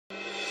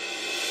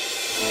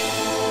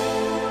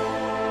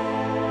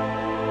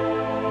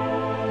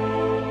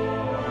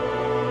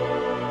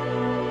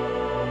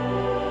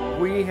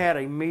We had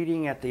a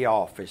meeting at the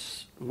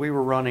office. We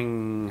were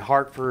running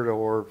Hartford,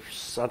 or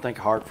I think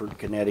Hartford,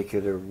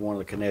 Connecticut, or one of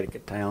the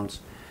Connecticut towns.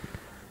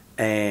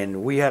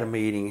 And we had a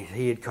meeting.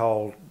 He had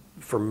called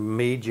for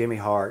me, Jimmy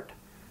Hart,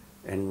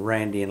 and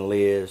Randy and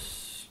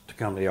Liz to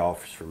come to the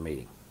office for a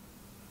meeting.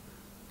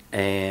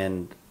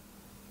 And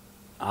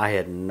I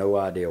had no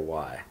idea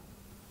why.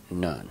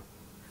 None.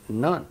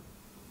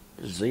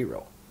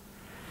 Zero.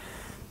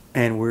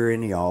 And we're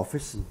in the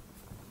office and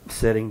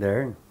sitting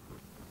there, and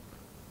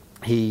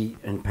he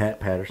and Pat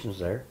Patterson's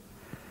there,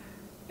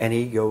 and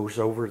he goes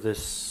over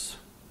this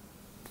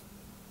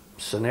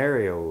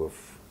scenario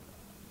of,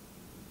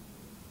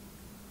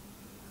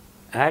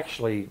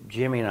 actually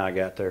Jimmy and I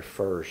got there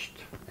first,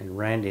 and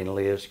Randy and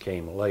Liz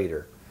came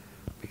later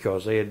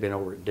because they had been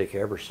over at Dick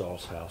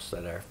Ebersol's house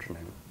that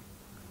afternoon.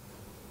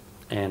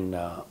 And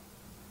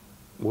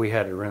we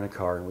had to rent a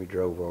car, and we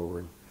drove over,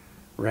 and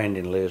Randy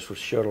and Liz was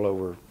shuttled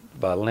over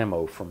by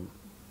limo from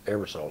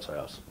Ebersol's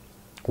house.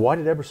 Why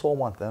did Ebersol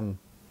want them?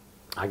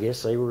 I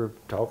guess they were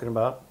talking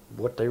about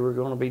what they were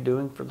going to be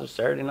doing for the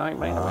Saturday night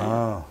main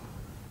event.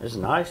 It's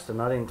nice to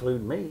not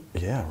include me.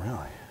 Yeah,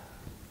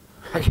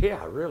 really.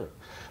 Yeah, really.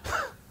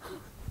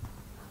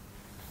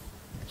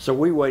 So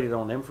we waited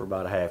on them for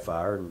about a half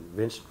hour, and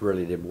Vince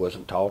really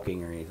wasn't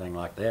talking or anything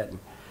like that.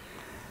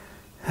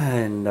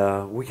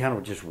 And we kind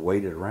of just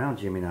waited around,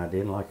 Jimmy and I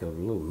did, in like a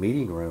little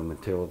meeting room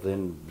until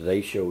then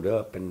they showed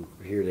up, and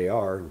here they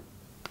are. And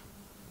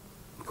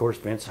of course,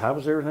 Vince, how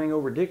was everything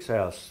over at Dick's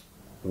house?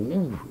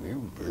 Ooh, yeah,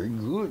 very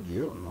good,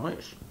 yeah,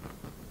 nice.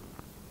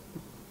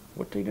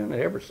 What they doing at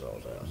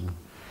Ebersol's house?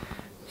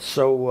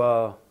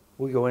 So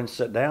we go in and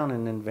sit down,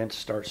 and then Vince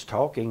starts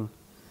talking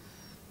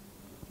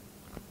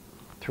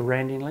to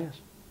Randy and Liz,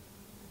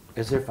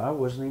 as if I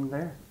wasn't even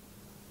there.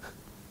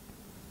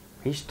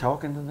 He's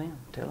talking to them,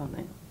 telling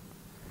them,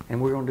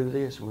 and we're going to do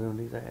this, and we're going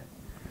to do that.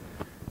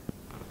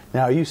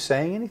 Now, are you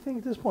saying anything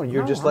at this point?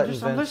 You're just letting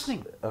Vince... I'm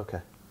listening.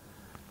 Okay.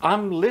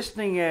 I'm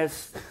listening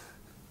as...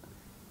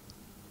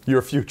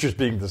 Your future's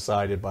being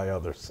decided by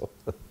others.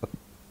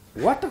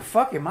 What the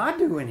fuck am I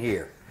doing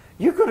here?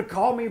 You could have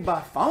called me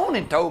by phone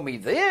and told me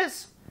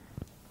this.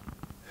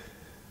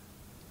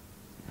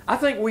 I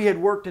think we had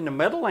worked in the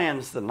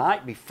Meadowlands the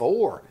night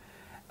before,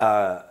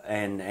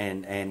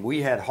 and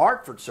we had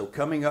Hartford, so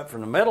coming up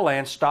from the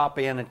Meadowlands, stop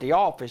in at the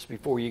office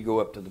before you go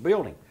up to the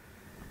building.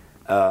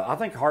 I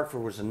think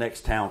Hartford was the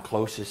next town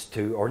closest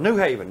to, or New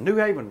Haven. New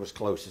Haven was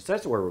closest.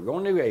 That's where we're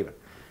going, New Haven.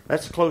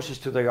 That's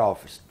closest to the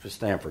office, to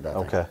Stanford, I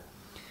think. Okay.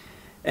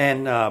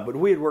 And but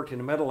we had worked in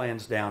the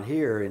Meadowlands down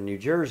here in New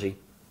Jersey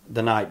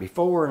the night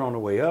before, and on the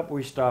way up,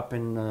 we stopped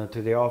in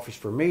to the office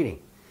for a meeting.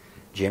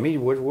 Jimmy,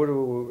 why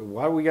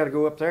do we got to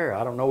go up there?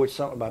 I don't know. It's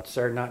something about the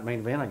Saturday night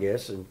main event, I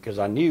guess, because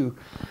I knew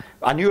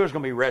I was going to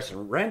be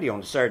wrestling Randy on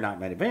the Saturday night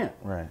main event.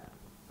 Right.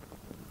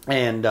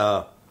 And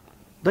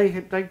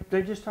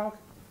they just talking,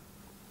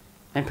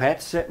 and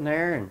Pat's sitting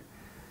there,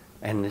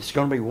 and it's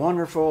going to be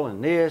wonderful,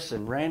 and this,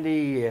 and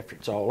Randy, after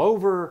it's all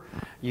over,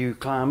 you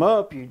climb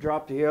up, you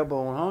drop the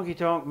elbow on Honky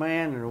Tonk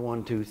Man, and a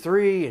 1, 2,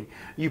 3, and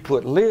you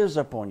put Liz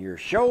up on your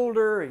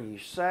shoulder, and you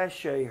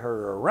sashay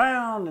her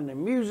around, and the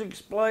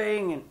music's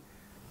playing,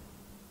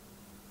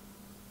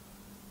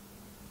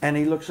 and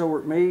he looks over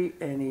at me,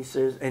 and he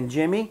says, and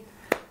Jimmy,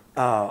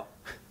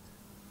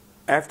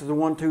 after the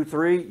 1, 2,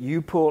 3,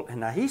 you pull, and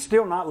now he's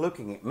still not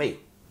looking at me.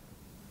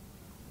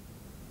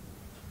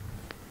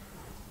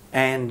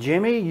 And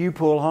Jimmy, you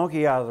pull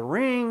Honky out of the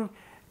ring,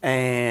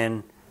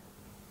 and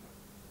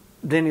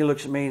then he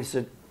looks at me and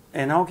said,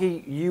 and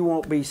Honky, you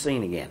won't be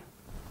seen again.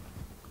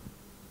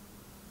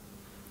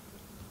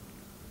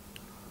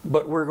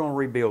 But we're going to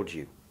rebuild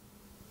you.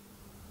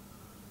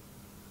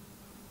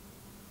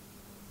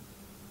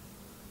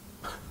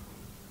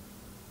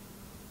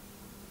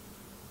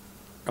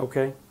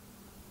 Okay?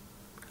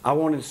 I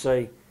wanted to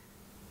say,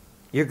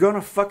 you're going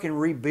to fucking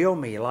rebuild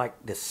me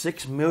like the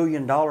 $6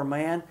 million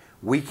man?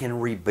 We can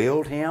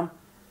rebuild him.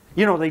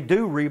 You know, they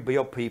do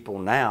rebuild people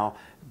now.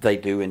 They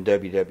do in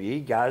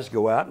WWE. Guys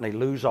go out and they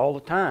lose all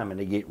the time, and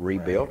they get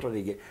rebuilt, right, or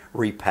they get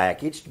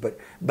repackaged. But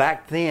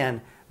back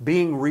then,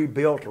 being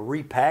rebuilt or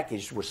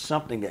repackaged was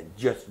something that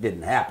just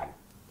didn't happen.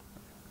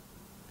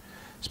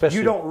 Especially,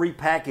 you don't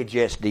repackage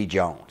S.D.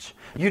 Jones.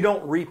 You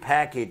don't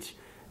repackage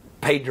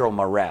Pedro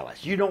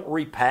Morales. You don't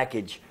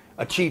repackage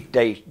a Chief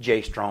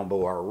J. Strongbow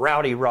or a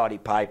Rowdy Roddy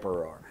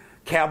Piper or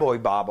Cowboy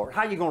Bob. Or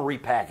how are you going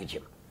to repackage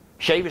him?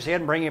 Shave his head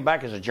and bring him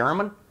back as a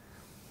German?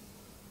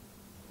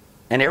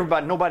 And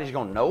nobody's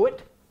going to know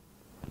it?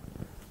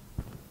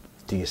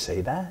 Do you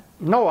say that?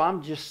 No,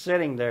 I'm just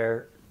sitting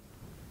there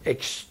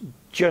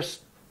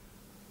just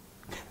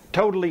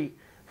totally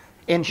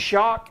in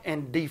shock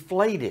and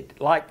deflated.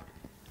 Like,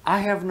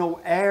 I have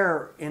no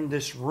air in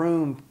this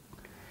room,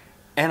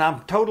 and I'm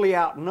totally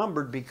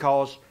outnumbered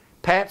because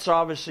Pat's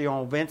obviously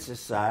on Vince's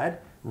side.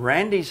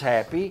 Randy's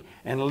happy,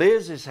 and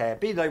Liz is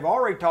happy. They've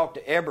already talked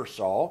to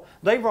Ebersol.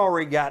 They've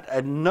already got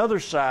another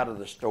side of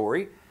the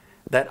story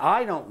that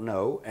I don't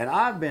know, and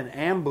I've been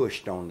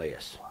ambushed on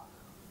this.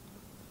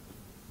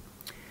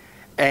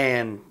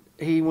 And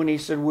when he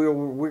said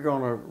we're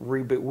going to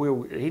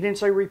rebuild, he didn't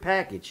say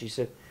repackage. He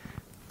said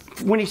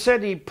when he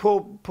said he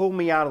pulled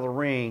me out of the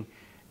ring,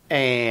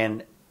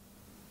 and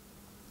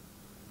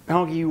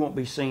Honky, you won't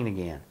be seen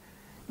again.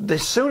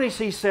 As soon as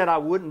he said I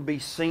wouldn't be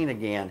seen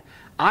again,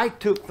 I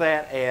took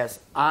that as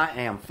I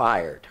am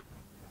fired.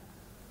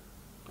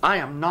 I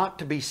am not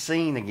to be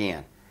seen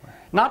again.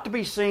 Not to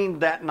be seen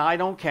that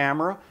night on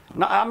camera.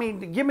 No, I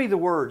mean, give me the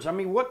words. I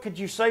mean, what could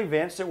you say,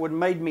 Vince, that would have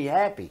made me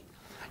happy?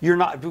 You're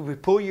not. We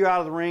pull you out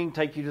of the ring,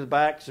 take you to the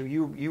back, so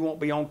you won't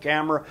be on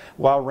camera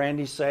while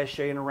Randy's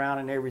sashaying around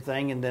and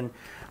everything. And then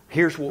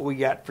here's what we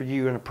got for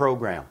you in a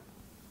program.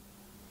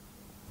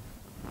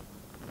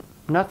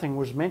 Nothing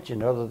was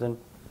mentioned other than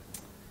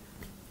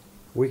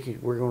we're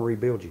going to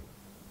rebuild you.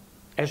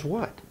 As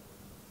what?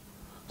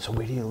 So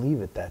where do you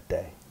leave it that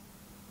day?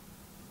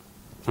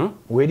 Hmm?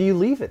 Where do you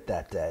leave it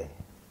that day?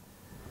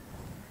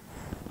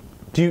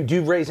 Do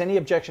you raise any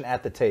objection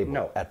at the table?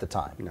 No. At the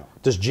time? No.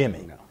 Does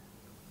Jimmy? No.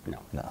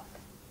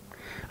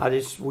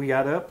 We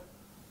got up.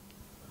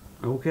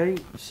 Okay,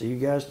 see you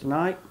guys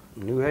tonight,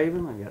 New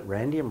Haven. I got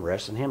Randy. I'm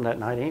wrestling him that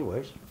night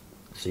anyways.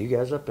 See you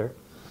guys up there.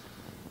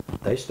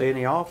 They stay in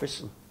the office,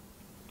 and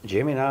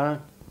Jimmy and I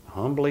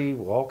humbly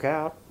walk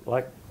out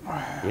like,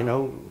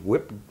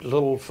 whipped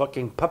little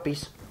fucking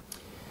puppies.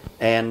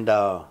 And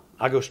I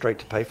go straight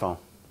to payphone.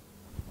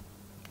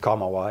 Call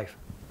my wife.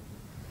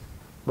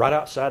 Right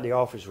outside the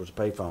office was a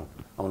payphone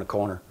on the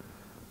corner.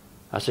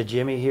 I said,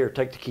 Jimmy, here,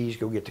 take the keys,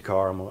 go get the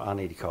car. I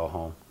need to call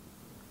home.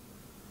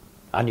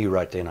 I knew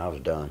right then I was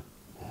done.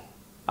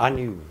 I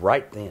knew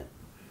right then.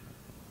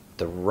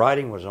 The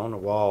writing was on the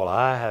wall.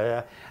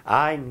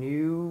 I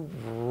knew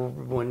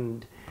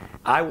when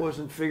I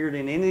wasn't figured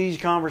in any of these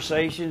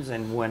conversations,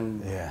 and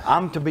when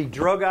I'm to be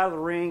drug out of the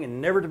ring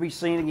and never to be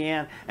seen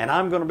again, and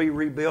I'm going to be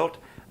rebuilt,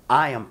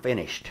 I am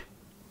finished.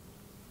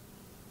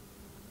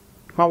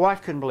 My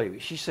wife couldn't believe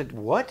it. She said,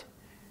 what?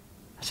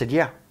 I said,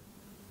 yeah.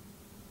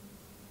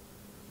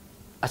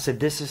 I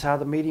said, this is how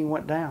the meeting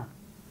went down.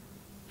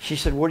 She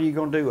said, what are you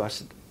going to do? I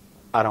said,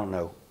 I don't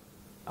know.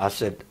 I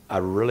said, I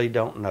really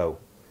don't know.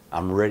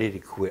 I'm ready to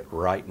quit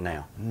right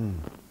now. Mm.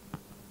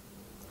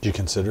 Did you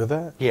consider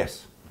that?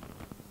 Yes.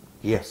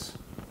 Yes.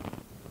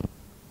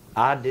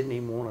 I didn't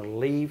even want to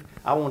leave.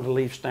 I wanted to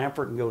leave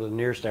Stamford and go to the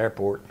nearest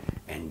airport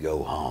and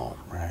go home.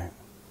 Right.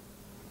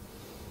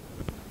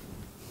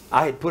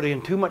 I had put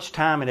in too much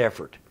time and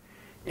effort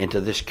into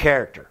this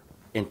character,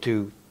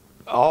 into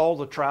all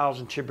the trials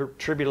and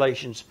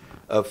tribulations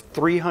of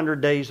 300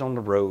 days on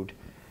the road,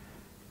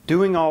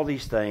 doing all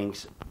these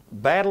things,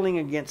 battling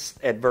against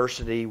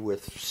adversity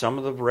with some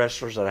of the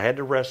wrestlers that I had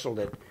to wrestle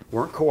that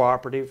weren't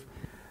cooperative,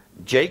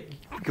 Jake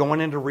going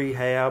into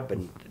rehab,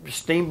 and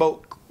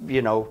Steamboat,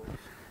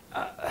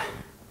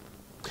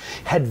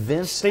 had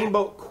Vince...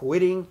 Steamboat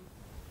quitting,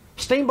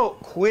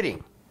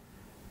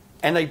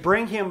 and they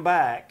bring him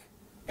back,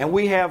 and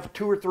we have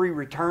 2 or 3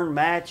 return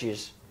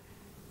matches,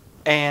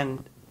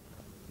 and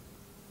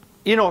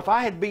if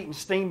I had beaten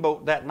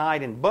Steamboat that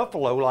night in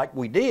Buffalo like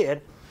we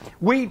did,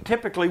 we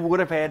typically would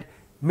have had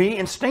me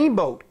and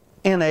Steamboat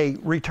in a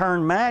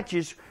return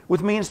matches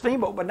with me and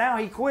Steamboat. But now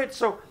he quit,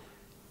 so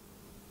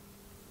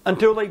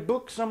until they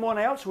book someone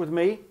else with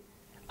me,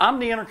 I'm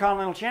the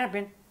Intercontinental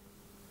Champion,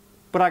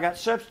 but I got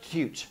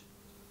substitutes.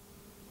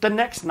 The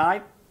next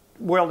night,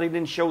 well, they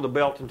didn't show the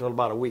belt until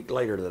about a week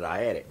later that I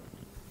had it.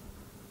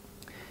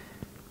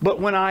 But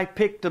when I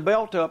picked the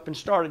belt up and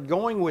started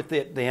going with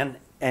it then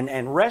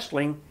and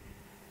wrestling,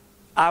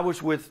 I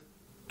was with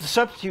the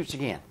substitutes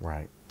again.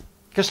 Right.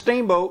 Because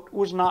Steamboat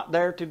was not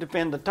there to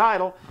defend the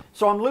title,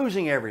 so I'm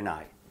losing every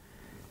night.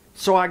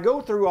 So I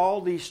go through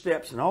all these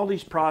steps and all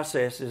these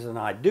processes, and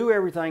I do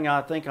everything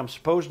I think I'm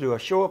supposed to do. I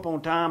show up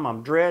on time,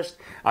 I'm dressed,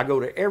 I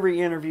go to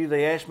every interview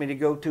they ask me to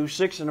go to,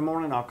 6 in the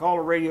morning, I'll call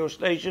a radio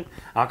station.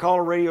 I'll call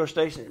a radio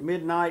station at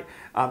midnight.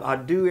 I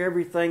do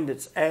everything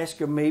that's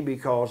asked of me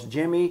because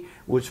Jimmy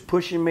was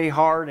pushing me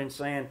hard and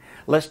saying,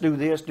 let's do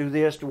this,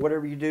 do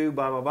whatever you do,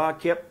 blah, blah, blah.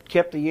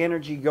 Kept the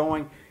energy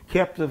going,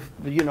 kept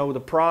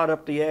the prod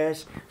up the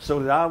ass so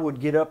that I would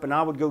get up and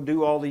I would go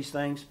do all these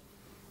things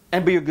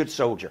and be a good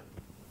soldier.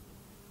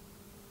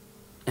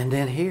 And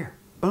then here,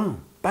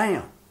 boom,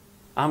 bam.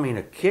 I mean,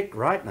 a kick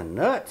right in the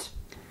nuts.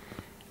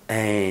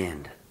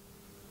 And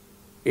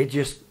it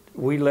just,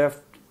 we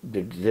left,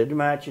 did the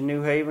match in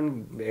New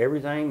Haven,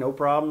 everything, no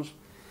problems.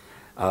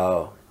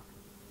 Then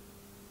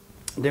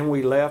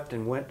we left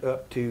and went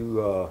up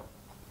to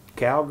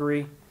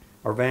Calgary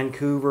or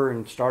Vancouver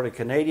and started a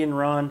Canadian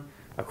run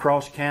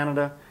across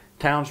Canada.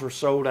 Towns were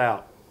sold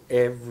out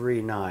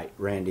every night,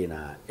 Randy and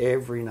I,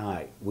 every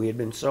night. We had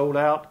been sold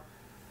out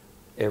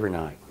every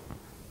night.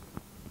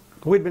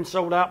 We'd been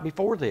sold out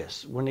before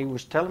this, when he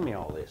was telling me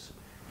all this.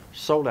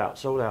 Sold out,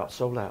 sold out,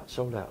 sold out,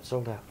 sold out,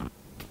 sold out.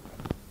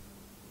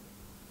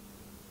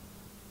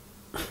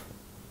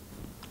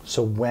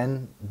 So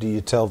when do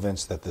you tell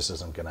Vince that this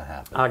isn't going to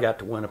happen? I got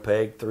to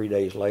Winnipeg 3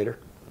 days later.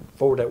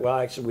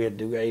 Actually we had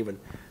New Haven,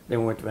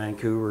 then we went to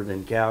Vancouver,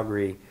 then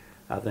Calgary,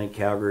 I think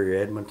Calgary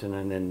or Edmonton,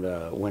 and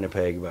then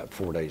Winnipeg about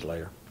 4 days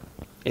later.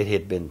 It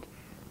had been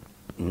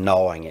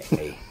gnawing at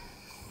me.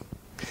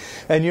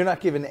 And you're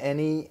not given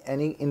any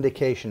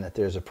indication that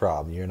there's a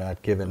problem. You're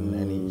not given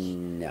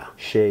any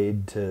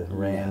shade to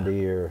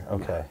Randy or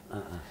okay.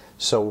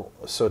 So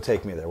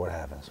take me there. What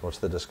happens? What's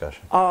the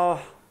discussion? I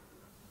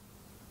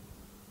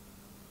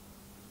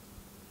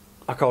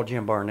called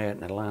Jim Barnett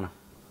in Atlanta.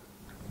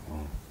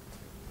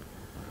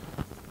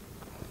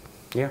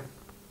 Yeah.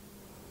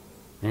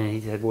 And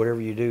he said,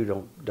 whatever you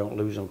do, don't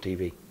lose on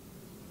TV.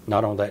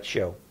 Not on that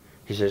show.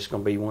 He said, it's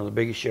going to be one of the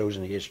biggest shows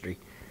in the history.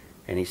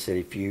 And he said,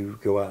 if you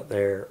go out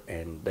there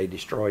and they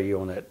destroy you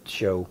on that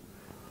show,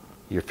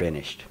 you're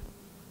finished.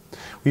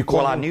 You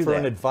calling him for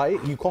an advice?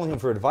 You calling him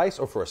for advice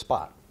or for a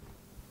spot?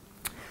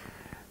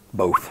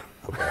 Both.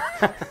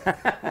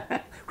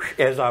 Okay.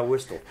 As I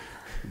whistled.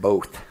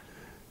 Both.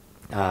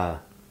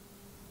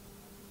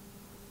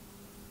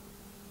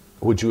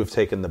 Would you have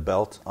taken the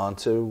belt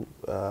onto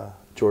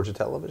Georgia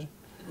television?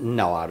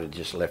 No, I'd have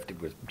just left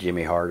it with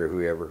Jimmy Hart or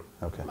whoever.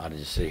 Okay. I'd have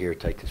just sit here and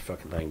take this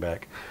fucking thing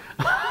back.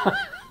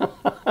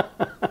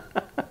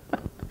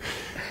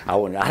 I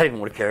didn't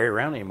want to carry it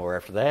around anymore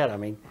after that. I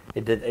mean, I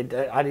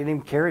didn't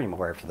even care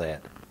anymore after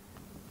that.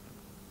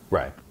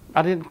 Right.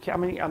 I didn't. I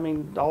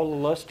mean, all the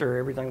luster,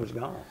 everything was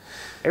gone.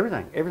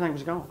 Everything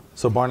was gone.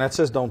 So Barnett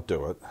says, "Don't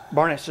do it."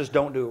 Barnett says,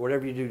 "Don't do it.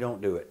 Whatever you do,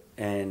 don't do it."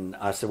 And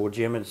I said, "Well,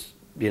 Jim, it's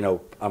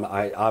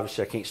I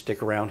obviously I can't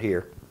stick around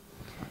here."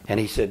 And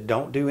he said,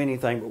 "Don't do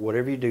anything, but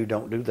whatever you do,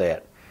 don't do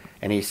that."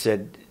 And he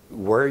said,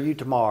 "Where are you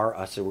tomorrow?"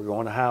 I said, "We're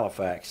going to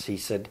Halifax." He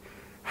said,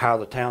 "How are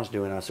the town's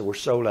doing?" I said, "We're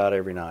sold out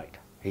every night."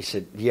 He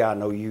said, "Yeah, I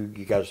know you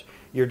guys,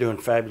 you're doing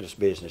fabulous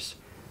business."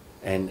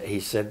 And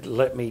he said,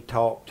 "Let me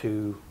talk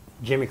to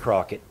Jimmy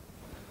Crockett."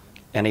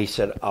 And he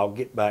said, "I'll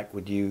get back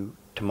with you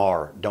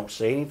tomorrow. Don't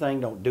say anything,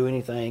 don't do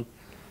anything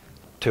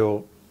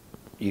till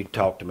you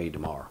talk to me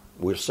tomorrow.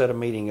 We'll set a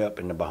meeting up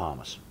in the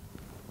Bahamas."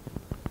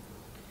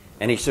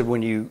 And he said,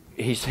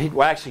 he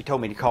actually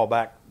told me to call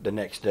back the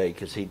next day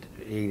because he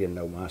didn't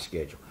know my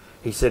schedule.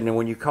 He said, "And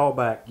when you call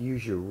back,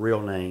 use your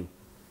real name."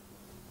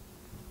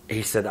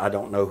 He said, "I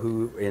don't know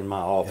who in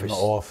my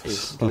office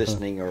is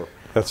listening or."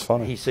 That's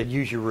funny. He said,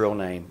 "Use your real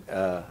name,"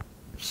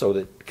 so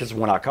that, because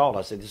when I called,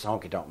 I said, "This is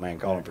Honky Tonk Man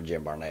calling for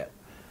Jim Barnett."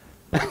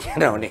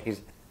 And he's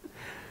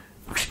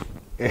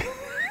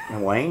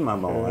Wayne, my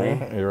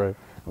boy. You're right.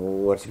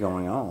 What's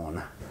going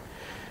on?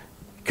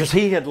 Because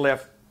he had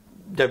left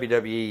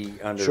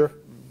WWE under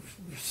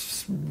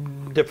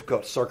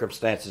difficult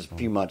circumstances a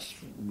few months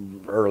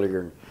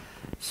earlier,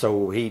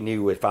 so he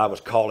knew if I was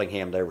calling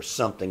him, there was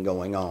something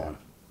going on.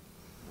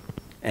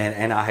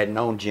 And I had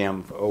known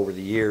Jim over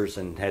the years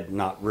and had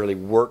not really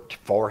worked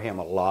for him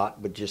a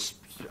lot, but just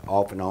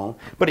off and on.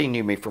 But he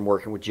knew me from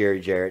working with Jerry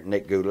Jarrett,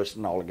 Nick Goulas,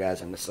 and all the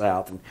guys in the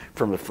South, and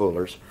from the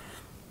Fullers,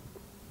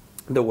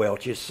 the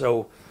Welches.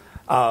 So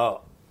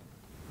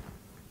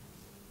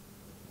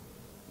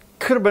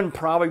could have been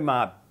probably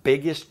my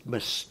biggest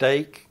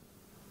mistake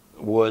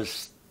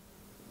was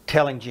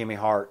telling Jimmy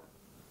Hart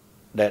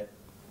that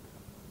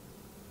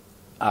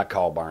I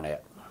called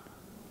Barnett.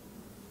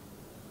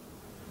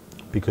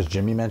 Because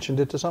Jimmy mentioned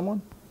it to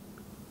someone?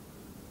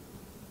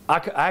 I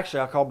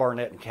called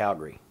Barnett in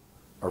Calgary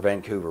or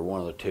Vancouver, one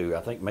of the two. I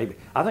think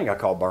I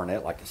called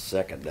Barnett like the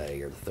second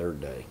day or the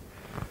third day.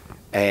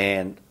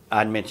 And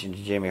I'd mentioned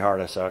to Jimmy Hart,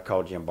 I said, I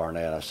called Jim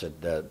Barnett. I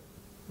said,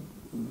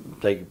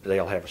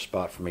 they'll have a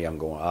spot for me.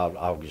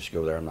 I'll just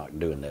go there. I'm not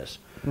doing this.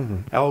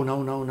 Mm-hmm. Oh,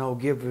 no.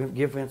 Give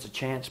Vince a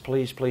chance,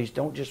 please.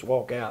 Don't just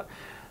walk out.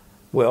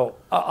 Well,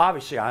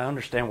 obviously, I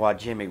understand why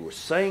Jimmy was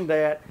saying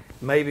that.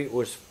 Maybe it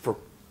was for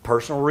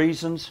personal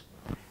reasons,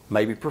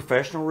 maybe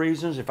professional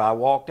reasons. If I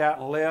walked out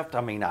and left,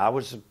 I mean, I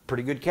was a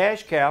pretty good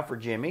cash cow for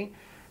Jimmy.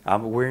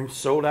 We're in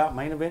sold-out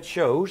main event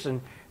shows,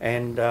 and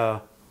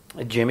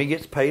Jimmy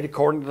gets paid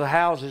according to the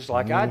houses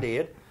like I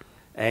did.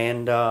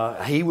 And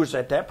he was,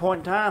 at that point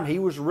in time, he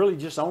was really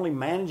just only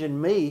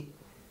managing me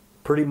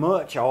pretty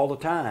much all the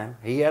time.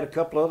 He had a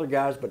couple other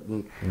guys, but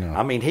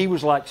I mean, he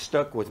was like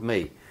stuck with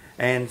me.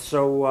 And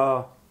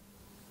so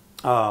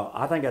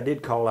I think I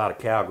did call out of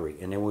Calgary,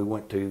 and then we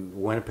went to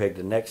Winnipeg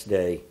the next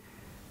day,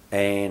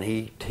 and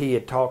he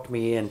had talked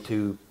me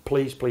into,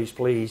 please,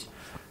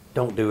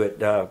 don't do it.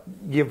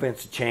 Give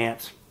Vince a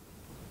chance.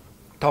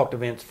 Talk to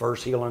Vince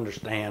first. He'll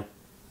understand.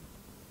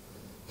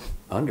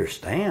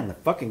 Understand? The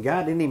fucking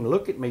guy didn't even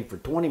look at me for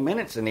 20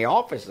 minutes in the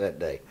office that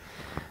day.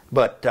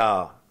 But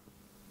I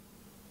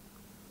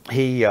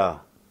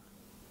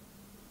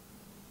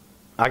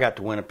got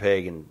to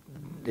Winnipeg, and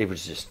it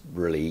was just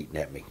really eating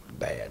at me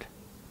bad.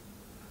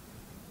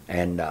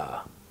 And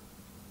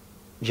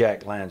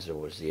Jack Lanza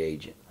was the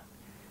agent,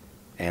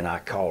 and I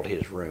called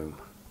his room.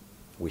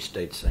 We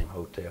stayed at the same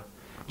hotel.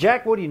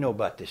 Jack, what do you know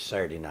about this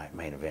Saturday night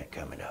main event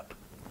coming up?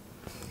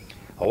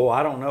 Oh,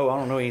 I don't know. I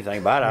don't know anything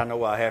about it. I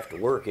know I have to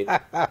work it.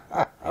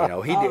 You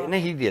know, he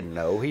didn't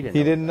know. He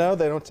didn't know.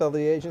 They don't tell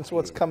the agents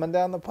what's coming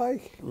down the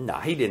pike? No,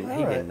 he didn't.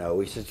 He didn't know.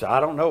 He said, I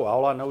don't know.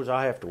 All I know is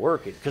I have to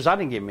work it. Because I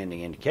didn't give him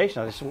any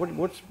indication. I said, what do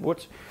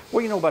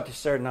you know about this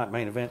Saturday night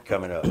main event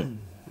coming up? And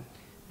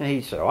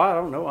he said, I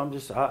don't know.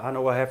 I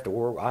know I have to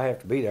work. I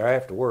have to be there. I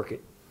have to work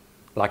it.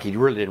 Like he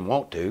really didn't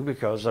want to,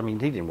 because, I mean,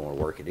 he didn't want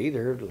to work it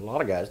either. A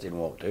lot of guys didn't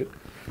want to.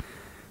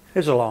 It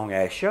was a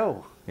long-ass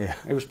show. Yeah.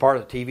 It was part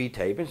of the TV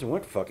tapings. It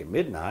went to fucking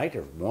midnight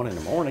or 1 in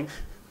the morning.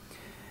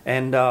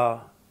 And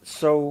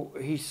so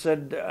he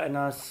said, and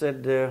I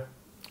said,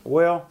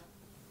 well,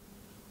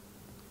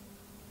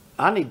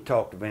 I need to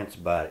talk to Vince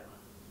about it.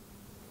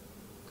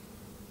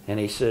 And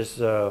he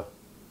says, okay,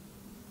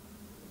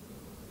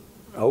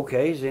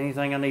 is there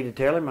anything I need to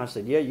tell him? I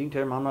said, yeah, you can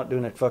tell him I'm not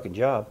doing that fucking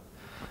job.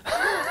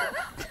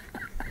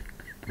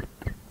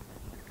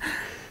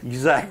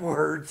 Exact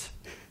words.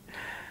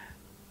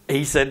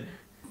 He said,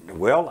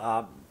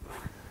 well,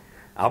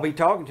 I'll be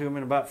talking to him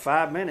in about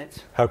 5 minutes.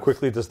 How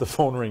quickly does the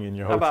phone ring in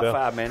your hotel?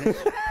 About 5 minutes.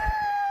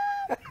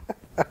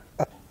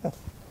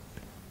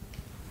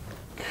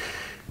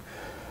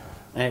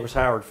 And it was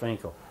Howard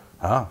Finkel.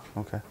 Oh,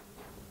 okay.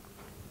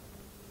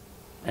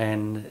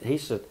 And he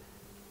said,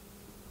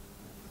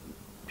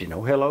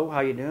 hello,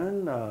 how you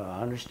doing?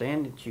 I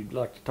understand that you'd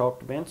like to talk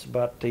to Vince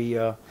about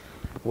the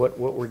what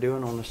we're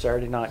doing on the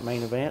Saturday night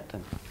main event.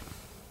 And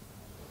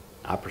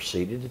I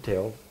proceeded to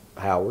tell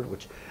Howard,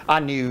 which I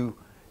knew,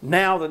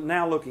 now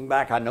looking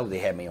back, I know they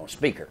had me on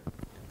speaker.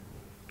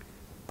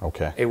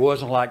 Okay. It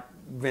wasn't like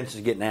Vince is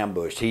getting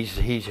ambushed. He's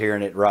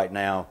hearing it right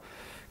now,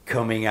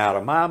 coming out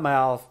of my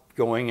mouth,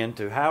 going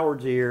into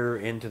Howard's ear,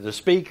 into the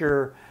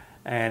speaker,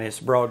 and it's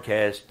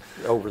broadcast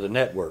over the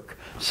network.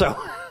 So,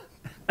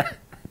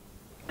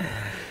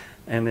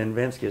 and then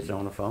Vince gets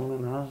on the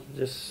phone, and I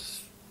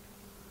just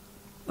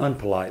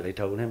unpolitely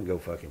told him to go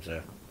fuck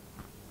himself.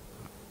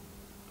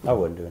 I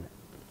wasn't doing it.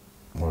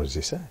 What does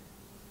he say?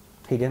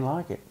 He didn't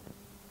like it.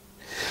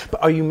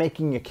 But are you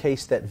making a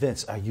case that,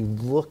 Vince, are you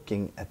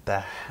looking at the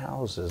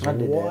houses? I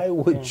did Why that.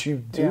 would you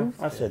do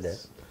I this? said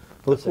that.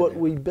 Look what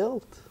we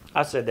built.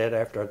 I said that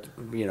after,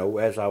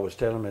 as I was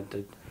telling him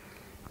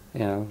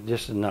that,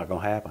 this is not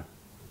going to happen.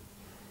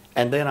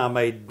 And then I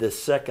made the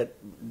second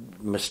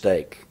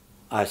mistake.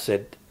 I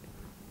said,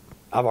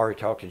 I've already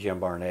talked to Jim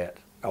Barnett.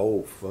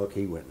 Oh, fuck,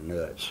 he went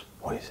nuts.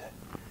 What is it?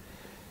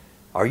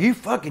 Are you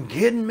fucking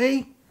kidding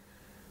me?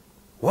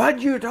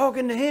 Why'd you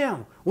talking to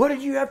him? What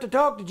did you have to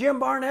talk to Jim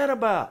Barnett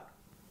about?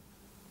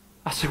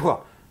 I said,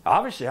 well,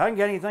 obviously I didn't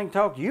get anything to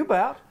talk to you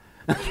about.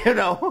 I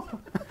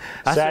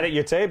Sat at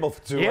your table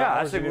for 2 hours. Yeah,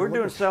 I said, we're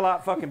doing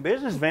sellout fucking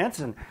business, Vince,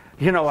 and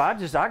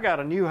I got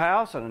a new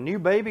house and a new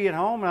baby at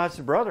home, and I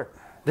said, brother,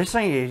 this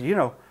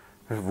ain't,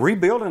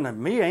 rebuilding of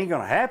me ain't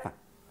gonna happen.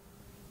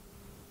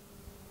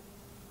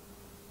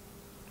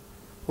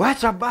 Well,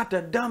 that's about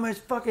the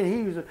dumbest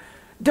fucking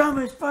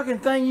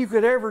thing you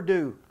could ever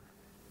do.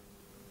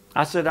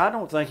 I said, I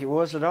don't think it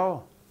was at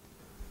all.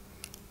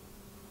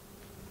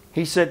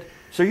 He said,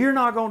 so you're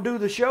not going to do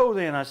the show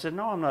then? I said,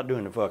 no, I'm not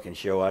doing the fucking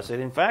show. I said,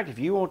 in fact, if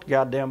you want the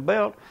goddamn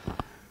belt,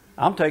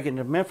 I'm taking it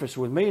to Memphis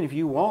with me, and if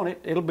you want it,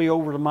 it'll be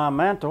over to my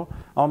mantle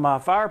on my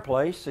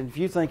fireplace, and if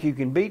you think you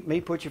can beat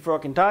me, put your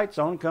fucking tights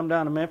on and come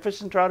down to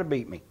Memphis and try to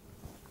beat me.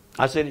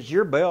 I said, it's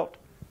your belt.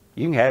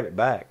 You can have it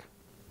back.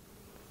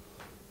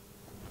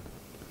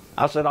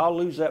 I said, I'll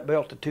lose that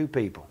belt to 2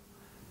 people.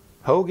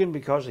 Hogan,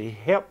 because he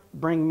helped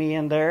bring me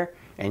in there,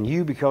 and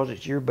you, because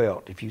it's your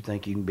belt, if you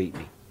think you can beat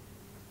me.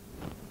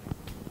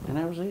 And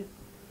that was it.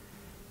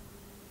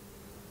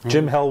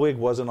 Jim Hellwig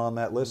wasn't on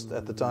that list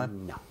at the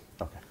time? No.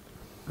 Okay.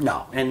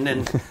 No. And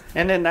then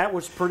that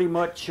was pretty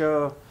much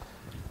it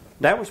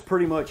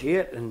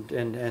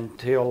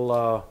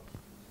until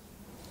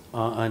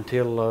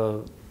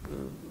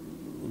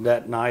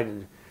that night.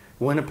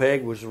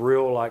 Winnipeg was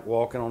real like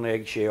walking on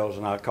eggshells,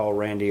 and I called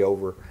Randy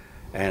over,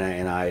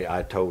 and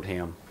I told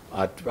him,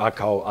 I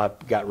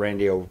got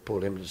Randy over,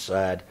 pulled him to the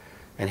side,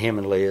 and him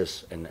and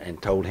Liz,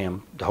 and told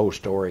him the whole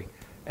story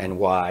and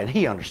why, and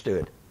he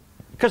understood,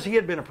 because he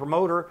had been a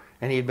promoter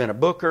and he had been a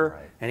booker,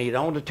 right, and he had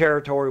owned the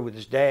territory with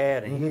his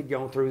dad, and he had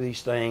gone through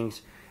these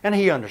things, and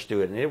he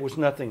understood, and it was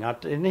nothing.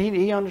 And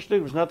he understood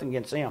it was nothing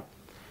against him,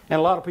 and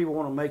a lot of people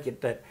want to make it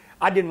that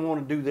I didn't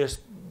want to do this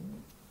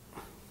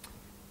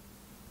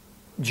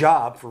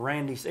job for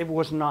Randy. It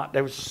was not.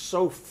 They was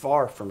so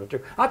far from the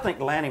truth. I think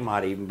Lanny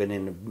might have even been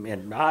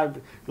in. I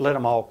let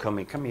them all come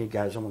in. Come here,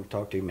 guys. I want to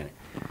talk to you a minute.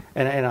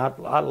 And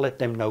I let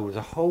them know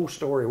the whole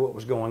story of what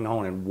was going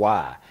on and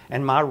why,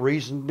 and my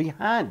reason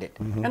behind it.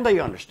 Mm-hmm. And they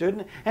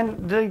understood.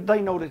 And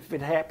they know that if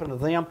it happened to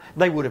them,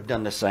 they would have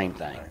done the same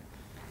thing. Right.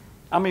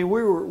 I mean,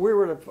 we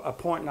were at a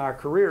point in our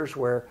careers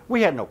where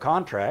we had no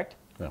contract.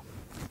 Yeah.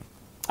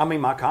 I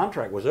mean, my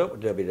contract was up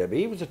with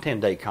WWE. It was a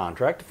 10-day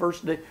contract.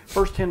 The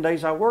first 10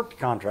 days I worked, the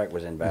contract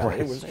was invalid. Right.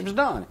 It was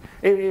done.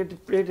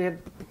 It had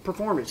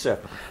performed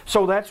itself.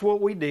 So that's what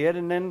we did,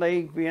 and then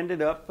we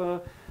ended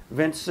up.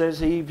 Vince says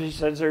he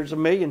says there's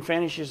 1 million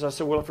finishes. I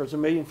said, well, if there's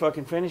 1 million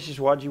fucking finishes,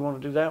 why'd you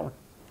want to do that one?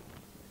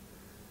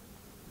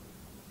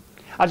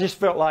 I just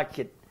felt like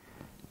it.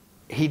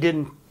 He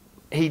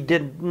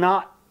did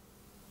not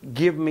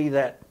give me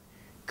that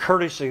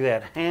courtesy,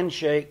 that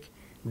handshake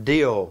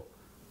deal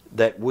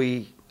that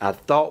I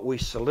thought we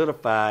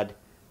solidified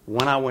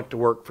when I went to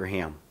work for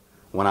him,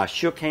 when I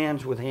shook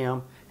hands with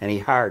him and he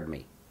hired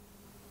me.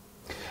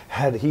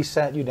 Had he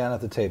sat you down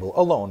at the table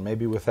alone,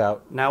 maybe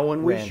without Now,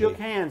 when we Randy? shook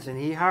hands and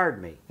he hired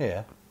me,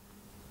 Yeah.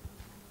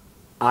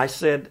 I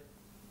said,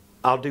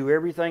 I'll do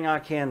everything I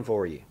can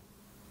for you.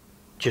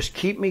 Just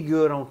keep me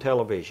good on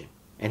television.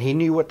 And he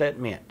knew what that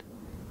meant.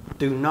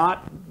 Do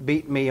not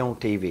beat me on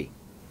TV.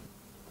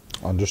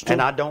 Understood.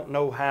 And I don't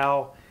know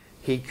how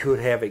he could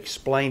have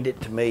explained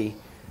it to me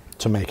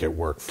to make it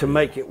work. to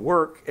make it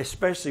work,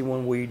 especially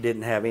when we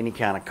didn't have any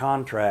kind of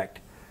contract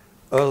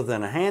other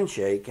than a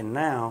handshake, and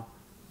now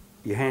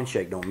your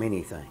handshake don't mean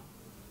anything.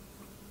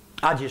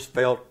 I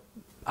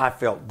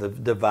felt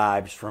the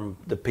vibes from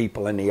the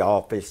people in the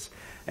office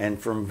and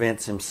from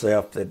Vince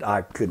himself that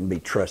I couldn't be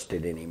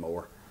trusted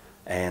anymore.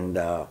 And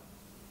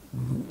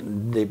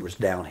it was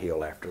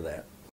downhill after that.